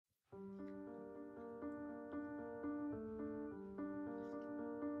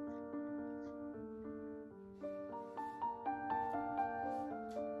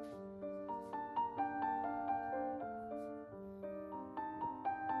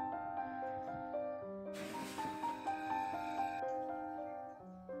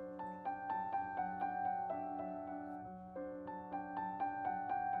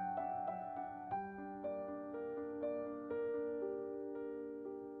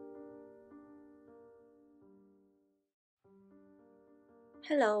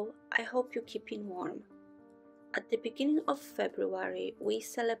Hello, I hope you're keeping warm. At the beginning of February, we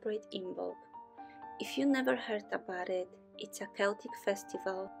celebrate Imbolc. If you never heard about it, it's a Celtic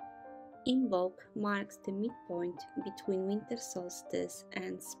festival. Imbolc marks the midpoint between winter solstice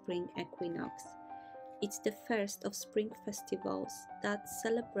and spring equinox. It's the first of spring festivals that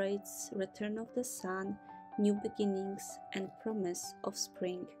celebrates return of the sun, new beginnings, and promise of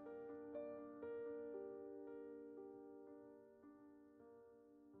spring.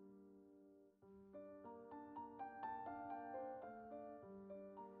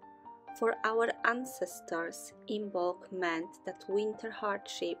 For our ancestors, Imbolc meant that winter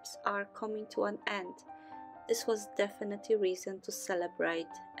hardships are coming to an end. This was definitely reason to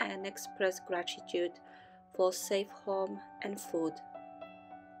celebrate and express gratitude for safe home and food.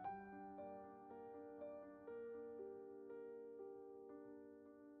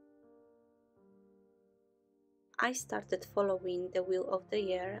 I started following the wheel of the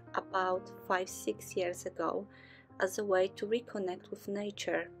year about 5-6 years ago as a way to reconnect with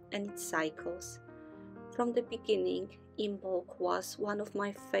nature and its cycles. From the beginning, Imbolc was one of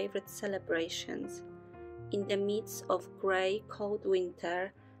my favorite celebrations. In the midst of grey, cold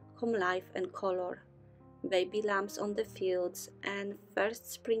winter come life and color. Baby lambs on the fields and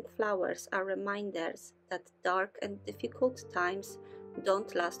first spring flowers are reminders that dark and difficult times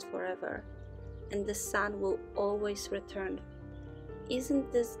don't last forever, and the sun will always return.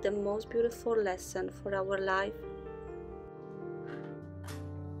 Isn't this the most beautiful lesson for our life?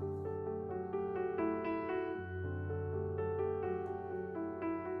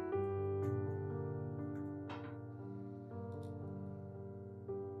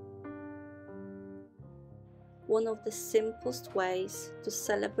 One of the simplest ways to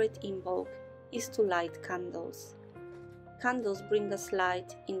celebrate Imbolc is to light candles. Candles bring us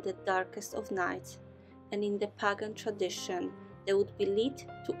light in the darkest of nights, and in the pagan tradition they would be lit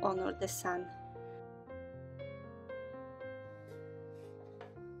to honor the sun.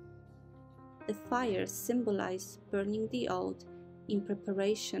 The fires symbolize burning the old in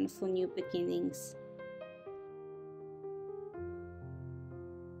preparation for new beginnings.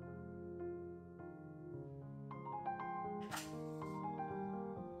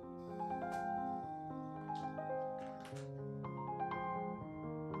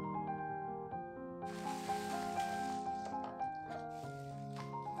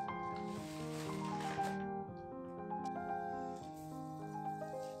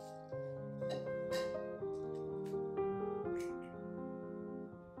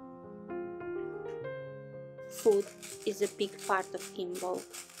 Food is a big part of Imbolc.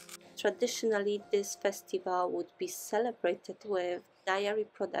 Traditionally, this festival would be celebrated with dairy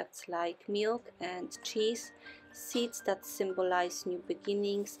products like milk and cheese, seeds that symbolize new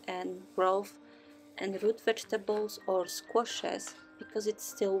beginnings and growth, and root vegetables or squashes because it's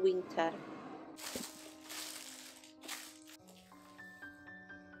still winter.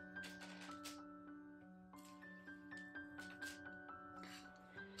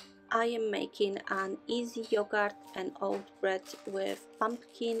 I am making an easy yogurt and oat bread with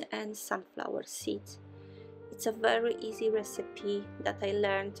pumpkin and sunflower seeds. It's a very easy recipe that I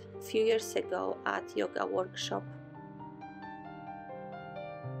learned a few years ago at yoga workshop.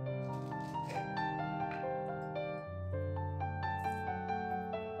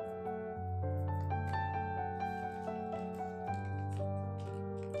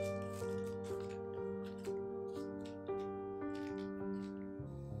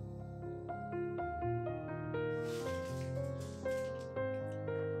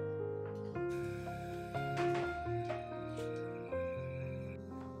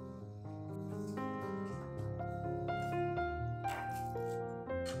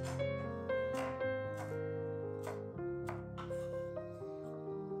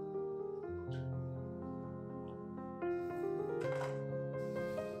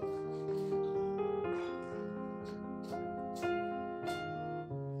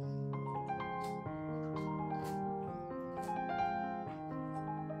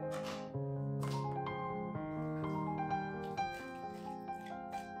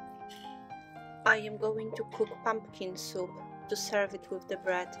 I am going to cook pumpkin soup to serve it with the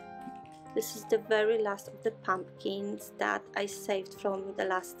bread. This is the very last of the pumpkins that I saved from the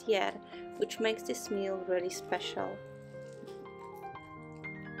last year, which makes this meal really special.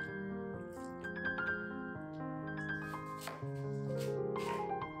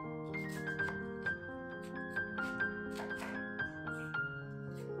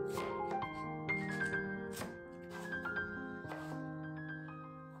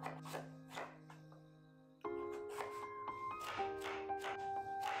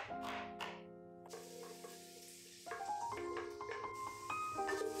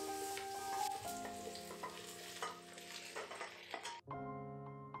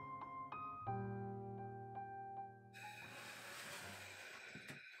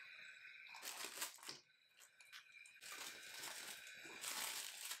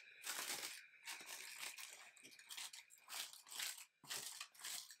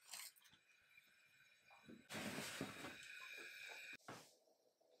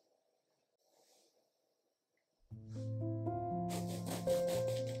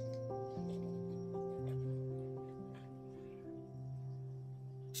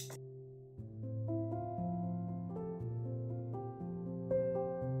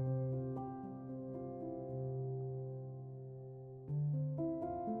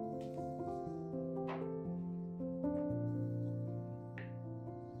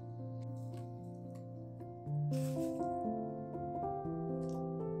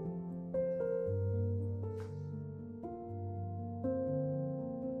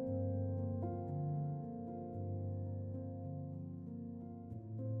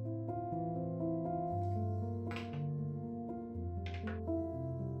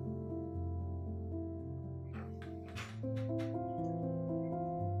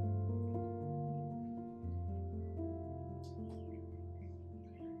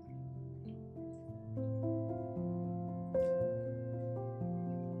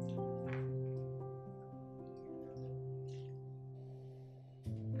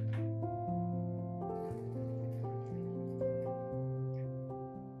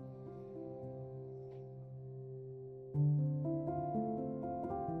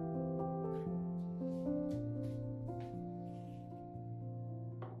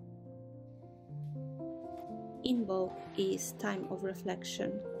 Imbolc is time of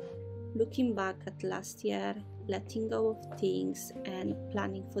reflection, looking back at last year, letting go of things and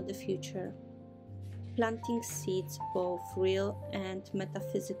planning for the future. Planting seeds, both real and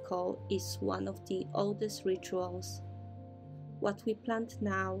metaphysical, is one of the oldest rituals. What we plant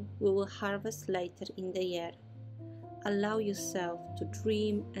now, we will harvest later in the year. Allow yourself to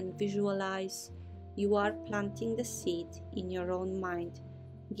dream and visualize. You are planting the seed in your own mind,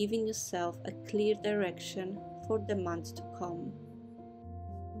 giving yourself a clear direction for the months to come.